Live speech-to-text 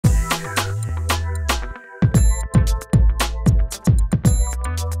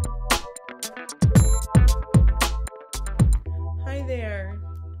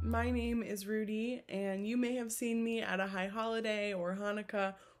my name is Rudy, and you may have seen me at a High Holiday or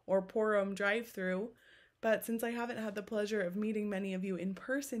Hanukkah or Purim drive-thru, but since I haven't had the pleasure of meeting many of you in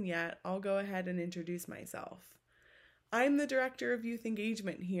person yet, I'll go ahead and introduce myself. I'm the Director of Youth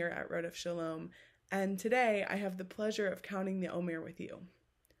Engagement here at Rodef Shalom, and today I have the pleasure of counting the Omer with you.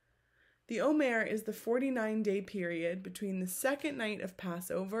 The Omer is the 49-day period between the second night of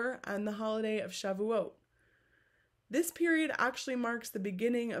Passover and the holiday of Shavuot. This period actually marks the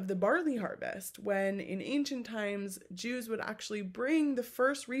beginning of the barley harvest, when in ancient times Jews would actually bring the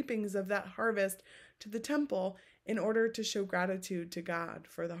first reapings of that harvest to the temple in order to show gratitude to God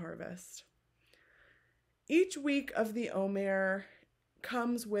for the harvest. Each week of the Omer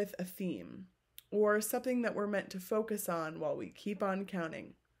comes with a theme, or something that we're meant to focus on while we keep on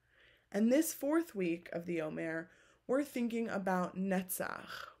counting. And this fourth week of the Omer, we're thinking about Netzach,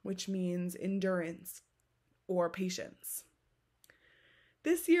 which means endurance or patience.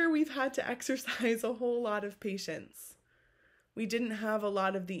 This year we've had to exercise a whole lot of patience. We didn't have a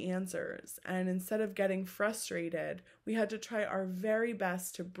lot of the answers, and instead of getting frustrated, we had to try our very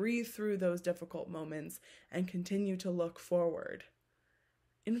best to breathe through those difficult moments and continue to look forward.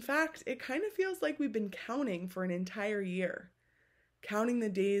 In fact, it kind of feels like we've been counting for an entire year, counting the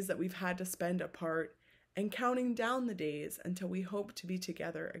days that we've had to spend apart and counting down the days until we hope to be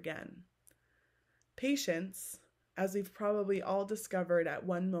together again. Patience, as we've probably all discovered at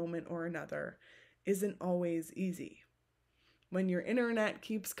one moment or another, isn't always easy. When your internet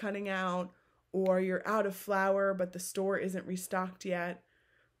keeps cutting out, or you're out of flour but the store isn't restocked yet,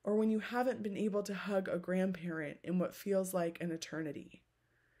 or when you haven't been able to hug a grandparent in what feels like an eternity,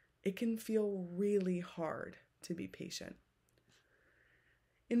 it can feel really hard to be patient.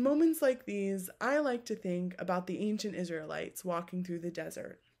 In moments like these, I like to think about the ancient Israelites walking through the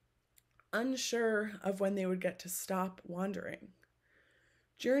desert, unsure of when they would get to stop wandering.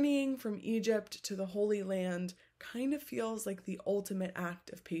 Journeying from Egypt to the Holy Land kind of feels like the ultimate act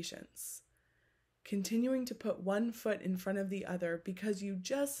of patience. Continuing to put one foot in front of the other because you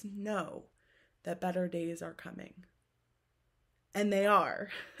just know that better days are coming. And they are.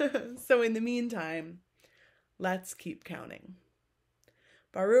 So in the meantime, let's keep counting.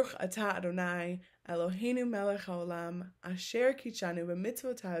 Baruch atah Adonai, Eloheinu melech haolam, asher kitshanu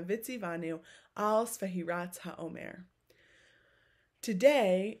b'mitzvotav v'tzivanu al sfahirat ha'omer.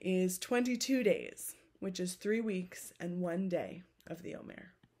 Today is 22 days, which is 3 weeks and 1 day of the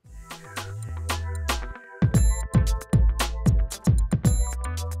Omer.